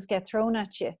 things get thrown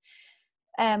at you.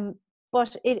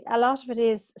 But a lot of it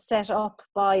is set up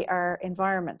by our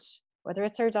environment, whether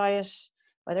it's our diet,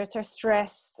 whether it's our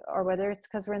stress, or whether it's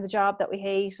because we're in the job that we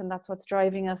hate and that's what's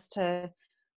driving us to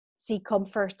seek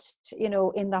comfort, you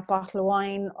know, in that bottle of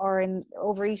wine or in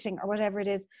overeating or whatever it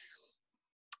is.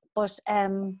 But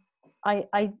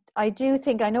I do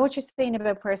think, I know what you're saying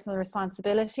about personal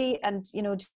responsibility, and, you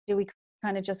know, do we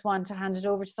kind of just want to hand it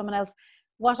over to someone else?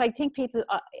 What I think people,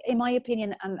 in my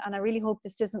opinion, and I really hope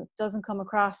this doesn't come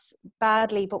across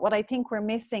badly, but what I think we're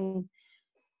missing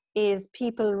is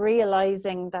people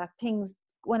realizing that things,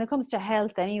 when it comes to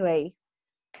health anyway,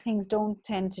 things don't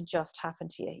tend to just happen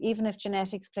to you. Even if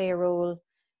genetics play a role,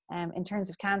 in terms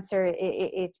of cancer,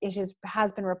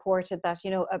 has been reported that,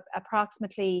 you know,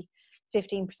 approximately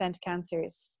 15% of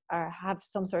cancers have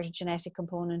some sort of genetic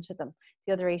component to them.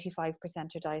 The other 85%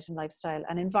 are diet and lifestyle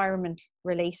and environment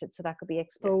related. So that could be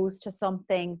exposed to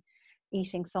something,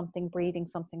 eating something, breathing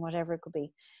something, whatever it could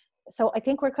be. So I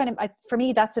think we're kind of, for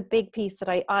me, that's a big piece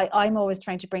that I'm always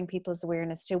trying to bring people's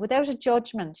awareness to, without a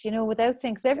judgment, you know, without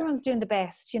saying, because everyone's doing the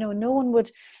best, you know, no one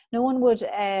would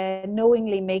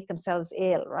knowingly make themselves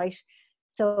ill, right?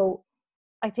 So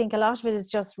I think a lot of it is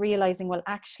just realizing, well,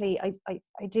 actually,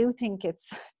 I do think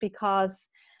it's because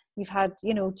you've had,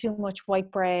 you know, too much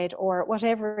white bread or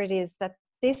whatever it is, that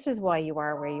this is why you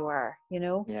are where you are, you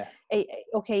know? Yeah.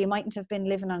 Okay, you mightn't have been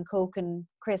living on Coke and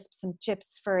crisps and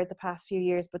chips for the past few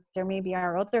years, but there maybe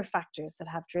are other factors that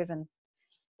have driven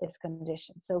this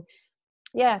condition. So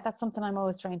yeah, that's something I'm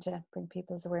always trying to bring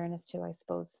people's awareness to, I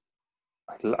suppose.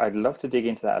 I'd love to dig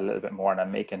into that a little bit more, and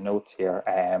I'm making notes here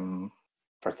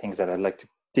for things that I'd like to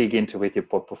dig into with you.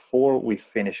 But before we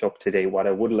finish up today, what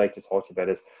I would like to talk to you about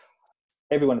is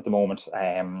everyone at the moment,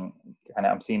 and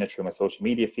I'm seeing it through my social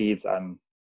media feeds. I'm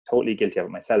totally guilty of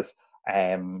it myself.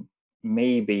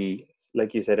 Maybe,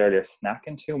 like you said earlier,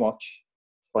 snacking too much,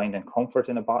 finding comfort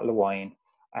in a bottle of wine,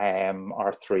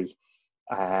 or three.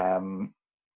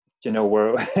 You know,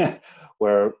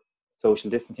 we're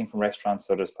social distancing from restaurants,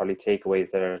 so there's probably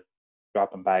takeaways that are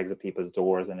dropping bags at people's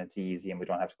doors, and it's easy, and we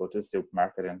don't have to go to the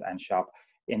supermarket and shop.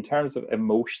 In terms of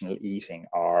emotional eating,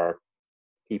 or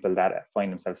people that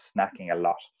find themselves snacking a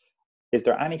lot, is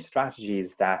there any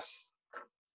strategies that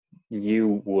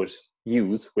you would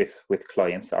use with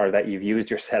clients, or that you've used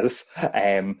yourself,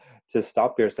 to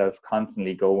stop yourself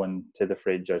constantly going to the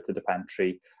fridge or to the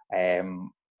pantry,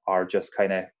 or just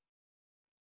kind of,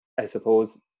 I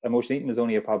suppose, emotional eating is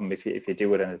only a problem if you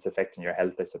do it and it's affecting your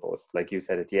health, I suppose. Like you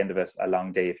said, at the end of it, a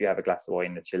long day, if you have a glass of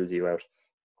wine that chills you out,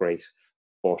 great.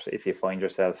 But if you find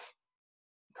yourself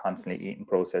constantly eating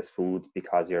processed foods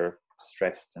because you're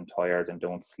stressed and tired and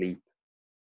don't sleep,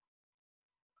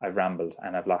 I've rambled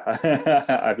and I've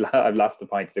lost the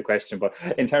point of the question. But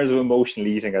in terms of emotional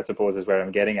eating, I suppose is where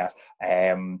I'm getting at.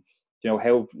 You know,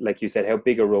 how, like you said, how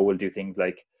big a role do things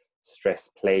like stress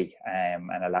play,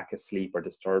 and a lack of sleep or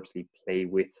disturbed sleep play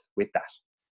with that?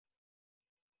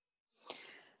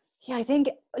 Yeah, I think,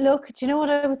 look, do you know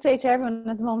what I would say to everyone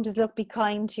at the moment is, look, be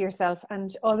kind to yourself,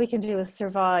 and all we can do is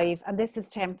survive. And this is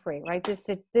temporary, right? This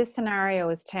scenario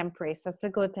is temporary. So that's the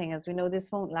good thing, is we know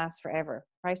this won't last forever,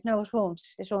 right? No, it won't.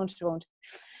 It won't. It won't.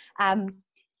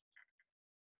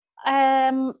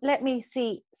 Let me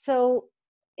see. So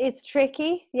it's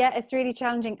tricky. Yeah, it's really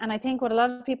challenging. And I think what a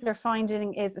lot of people are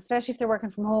finding is, especially if they're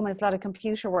working from home, is a lot of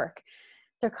computer work.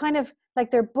 They're kind of like,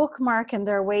 they're bookmarking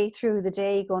their way through the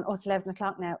day, going, oh, it's 11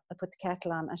 o'clock now, I'll put the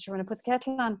kettle on. And sure, when I put the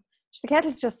kettle on, the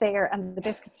kettle's just there and the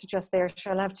biscuits are just there.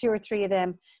 Sure, I'll have 2 or 3 of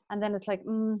them. And then it's like,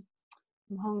 I'm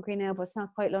hungry now, but it's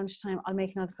not quite lunchtime. I'll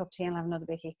make another cup of tea and I'll have another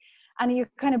bickie. And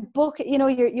you're kind of you know,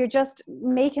 you're just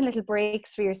making little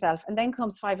breaks for yourself. And then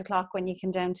comes 5 o'clock when you can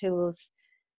down tools.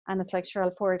 And it's like, sure,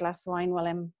 I'll pour a glass of wine while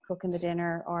I'm cooking the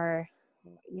dinner, or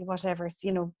whatever,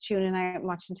 you know, tuning out and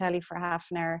watching telly for half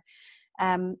an hour.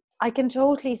 I can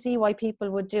totally see why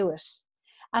people would do it.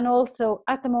 And also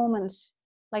at the moment,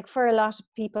 like for a lot of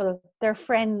people, their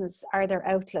friends are their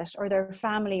outlet, or their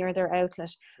family are their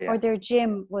outlet, or their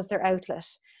gym was their outlet.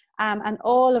 And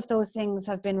all of those things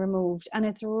have been removed, and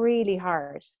it's really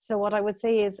hard. So what I would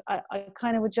say is I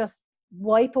kind of would just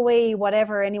wipe away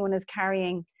whatever anyone is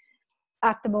carrying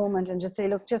at the moment and just say,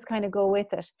 look, just kind of go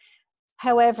with it.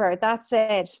 However, that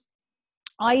said,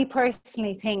 I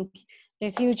personally think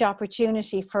there's huge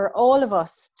opportunity for all of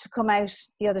us to come out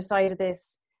the other side of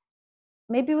this,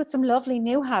 maybe with some lovely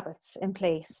new habits in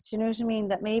place. Do you know what I mean?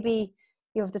 That maybe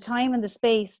you have the time and the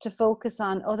space to focus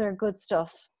on other good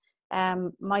stuff.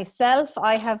 Myself,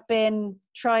 I have been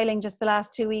trialing just the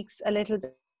last 2 weeks a little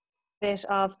bit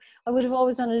of, I would have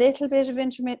always done a little bit of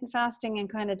intermittent fasting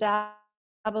and kind of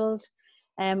dabbled.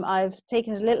 I've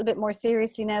taken it a little bit more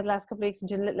seriously now the last couple of weeks and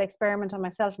did a little experiment on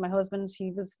myself and my husband.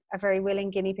 He was a very willing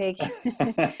guinea pig.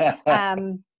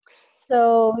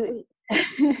 So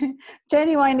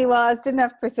genuinely didn't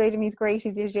have to persuade him. He's great.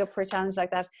 He's usually up for a challenge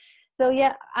like that. So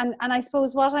yeah, and I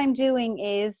suppose what I'm doing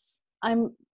is,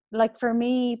 I'm like, for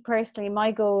me personally,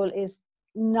 my goal is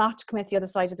not to commit the other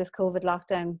side of this COVID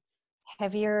lockdown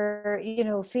heavier, you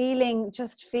know, feeling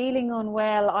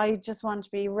unwell. I just want to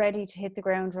be ready to hit the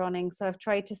ground running. So I've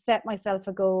tried to set myself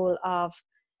a goal of,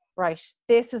 right,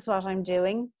 this is what I'm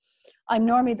doing.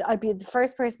 I'd be the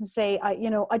first person to say,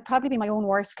 I'd probably be my own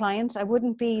worst client. I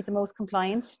wouldn't be the most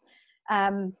compliant.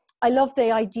 I love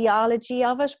the ideology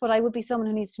of it, but I would be someone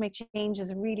who needs to make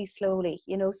changes really slowly,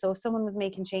 you know. So if someone was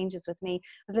making changes with me,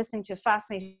 I was listening to a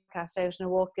fascinating podcast out on a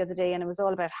walk the other day, and it was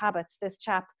all about habits. This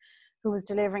chap who was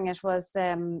delivering it was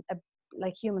a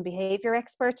human behavior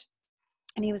expert.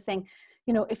 And he was saying,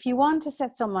 you know, if you want to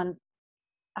set someone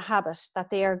a habit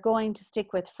that they are going to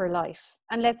stick with for life,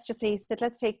 and let's just say that,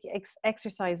 let's take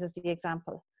exercise as the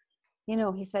example. You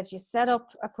know, he said, you set up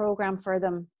a program for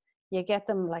them, you get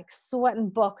them like sweating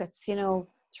buckets, you know,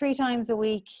 3 times a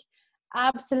week,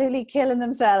 absolutely killing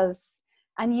themselves.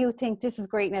 And you think this is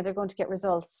great, now they're going to get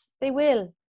results. They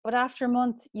will, but after a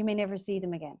month, you may never see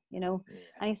them again, you know. Yeah.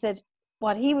 And he said,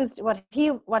 what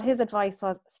his advice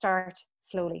was, start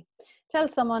slowly. Tell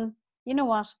someone, you know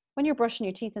what, when you're brushing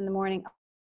your teeth in the morning,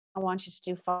 I want you to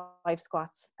do 5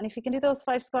 squats. And if you can do those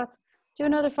 5 squats, do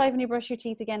another 5 when you brush your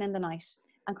teeth again in the night,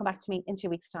 and come back to me in 2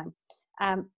 weeks' time.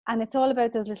 And it's all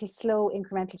about those little slow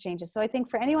incremental changes. So I think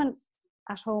for anyone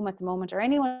at home at the moment, or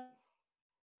anyone,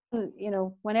 you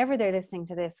know, whenever they're listening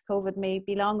to this, COVID may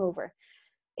be long over.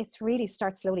 It's really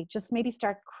start slowly. Just maybe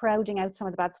start crowding out some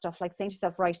of the bad stuff, like saying to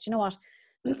yourself, right, you know what,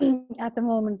 at the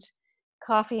moment,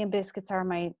 coffee and biscuits are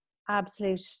my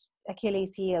absolute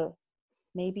Achilles heel.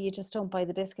 Maybe you just don't buy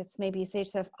the biscuits. Maybe you say to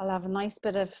yourself, I'll have a nice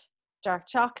bit of dark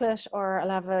chocolate, or I'll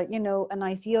have a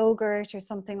nice yogurt or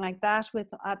something like that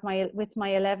with my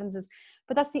 11s.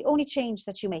 But that's the only change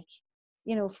that you make,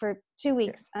 you know, for 2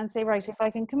 weeks, and say, right, if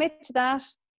I can commit to that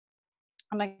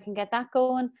and I can get that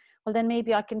going, well, then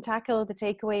maybe I can tackle the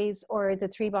takeaways or the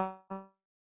 3 bottles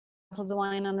of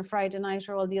wine on a Friday night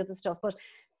or all the other stuff. But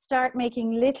start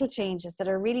making little changes that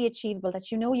are really achievable,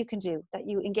 that you know you can do, that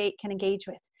you can engage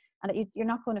with, and that you're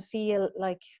not going to feel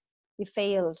like you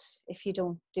failed if you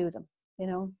don't do them, you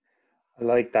know. I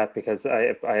like that, because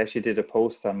I actually did a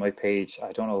post on my page,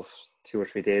 I don't know if 2 or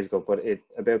 3 days ago, but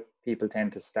about people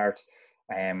tend to start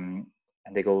and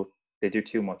they do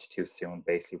too much too soon,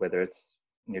 basically, whether it's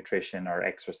nutrition or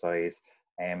exercise.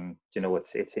 You know,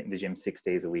 it's hitting the gym 6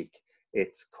 days a week,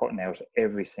 it's cutting out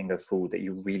every single food that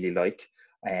you really like,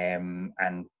 and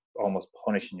almost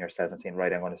punishing yourself and saying,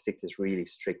 right, I'm going to stick to this really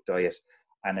strict diet.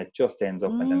 And it just ends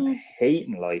up in them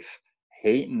hating life,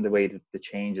 hating the way that the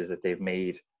changes that they've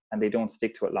made, and they don't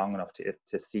stick to it long enough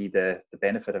to see the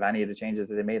benefit of any of the changes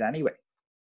that they made anyway.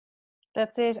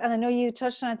 That's it. And I know you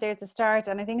touched on it there at the start,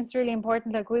 and I think it's really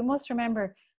important. Like, we must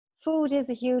remember, food is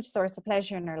a huge source of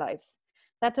pleasure in our lives.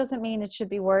 That doesn't mean it should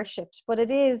be worshipped, but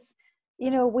it is. You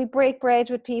know, we break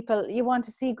bread with people. You want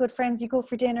to see good friends, you go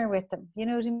for dinner with them. You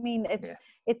know what I mean?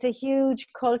 It's a huge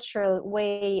cultural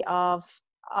way of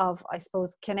I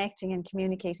suppose connecting and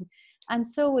communicating, and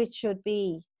so it should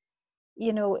be.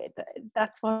 You know,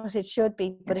 that's what it should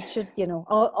be. But it should, you know,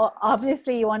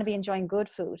 obviously you want to be enjoying good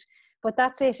food, but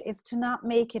that's it. It's to not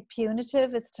make it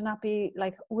punitive. It's to not be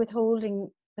like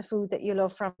withholding the food that you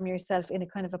love from yourself in a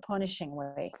kind of a punishing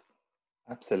way.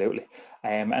 Absolutely.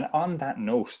 And on that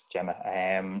note, Jemma,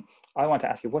 I want to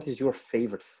ask you, what is your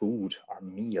favorite food or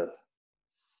meal?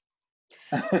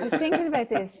 I was thinking about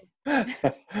this.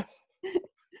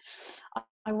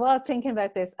 I was thinking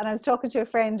about this, and I was talking to a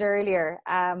friend earlier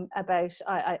about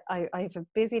I have a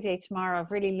busy day tomorrow, a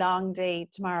really long day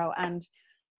tomorrow, and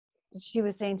she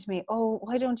was saying to me, oh,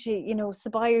 why don't you, you know,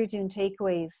 Sabai, you're doing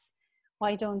takeaways,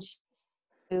 why don't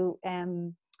you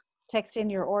text in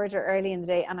your order early in the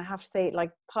day? And I have to say,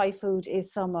 like, Thai food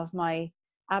is some of my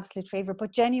absolute favorite,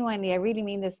 but genuinely, I really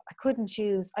mean this, I couldn't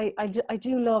choose. I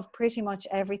do love pretty much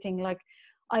everything. Like,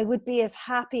 I would be as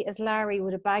happy as Larry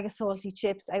with a bag of salty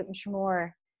chips out in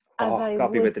Tremor as I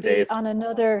would be on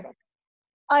another,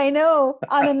 I know,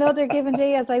 on another given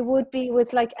day, as I would be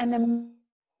with like an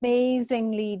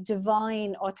amazingly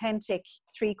divine, authentic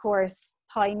 3-course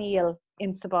Thai meal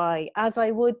in Sabai, as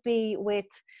I would be with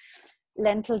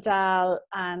lentil dal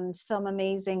and some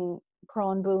amazing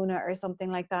prawn boona or something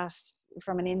like that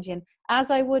from an Indian, as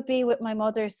I would be with my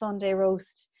mother's Sunday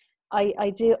roast.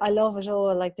 I love it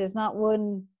all. Like, there's not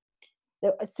one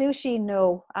Sushi,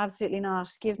 no, absolutely not.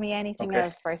 Give me anything Okay.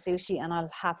 else for sushi and I'll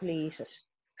happily eat it.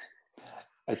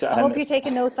 I hope And, you're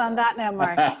taking notes on that now,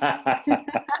 Mark.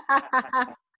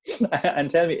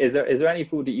 and tell me, is there any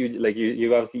food that you like?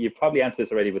 You obviously you probably answered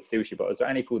this already with sushi, but is there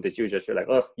any food that you're like,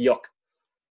 oh, yuck?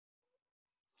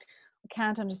 I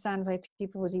can't understand why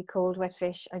people would eat cold, wet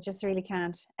fish. I just really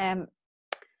can't.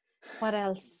 What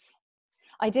else?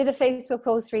 I did a Facebook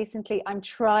post recently. I'm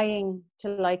trying to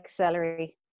like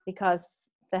celery because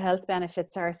the health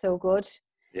benefits are so good.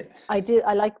 Yeah. I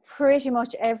like pretty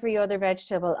much every other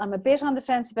vegetable. I'm a bit on the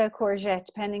fence about courgette,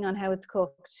 depending on how it's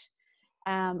cooked.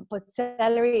 But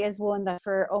celery is one that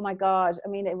oh my God, I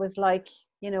mean, it was like,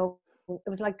 it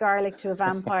was like garlic to a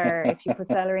vampire if you put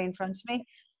celery in front of me.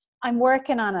 I'm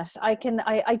working on it. I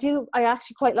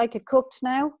actually quite like it cooked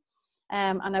now.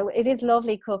 It is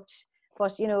lovely cooked.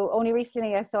 But, only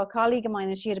recently I saw a colleague of mine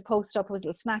and she had a post up, it was a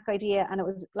little snack idea, and it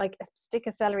was like a stick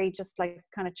of celery just like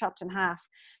kind of chopped in half.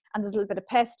 And there's a little bit of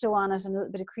pesto on it and a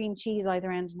little bit of cream cheese either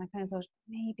end. And I kind of thought,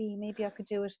 maybe I could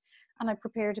do it. And I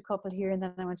prepared a couple here and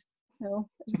then I went, no,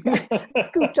 I just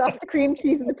scooped off the cream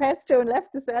cheese and the pesto and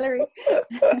left the celery.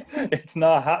 It's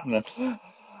not happening.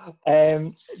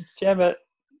 Jemma,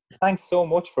 thanks so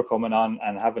much for coming on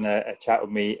and having a chat with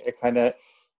me.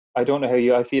 I don't know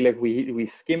how I feel like we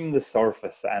skimmed the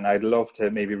surface, and I'd love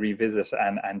to maybe revisit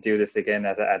and do this again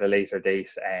at a later date.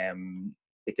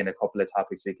 Picking a couple of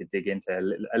topics we could dig into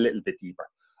a little bit deeper.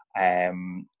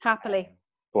 Happily.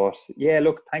 But yeah,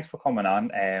 look, thanks for coming on.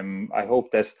 I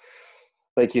hope that,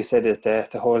 like you said,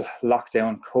 that the whole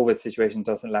lockdown COVID situation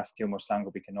doesn't last too much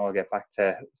longer. We can all get back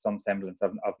to some semblance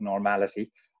of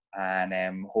normality,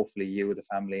 and hopefully you, the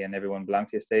family, and everyone belong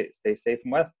to you stay safe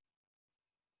and well.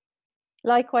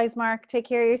 Likewise, Mark. Take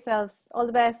care of yourselves. All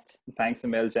the best. Thanks a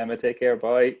mil, Jemma. Take care.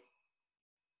 Bye.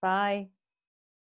 Bye.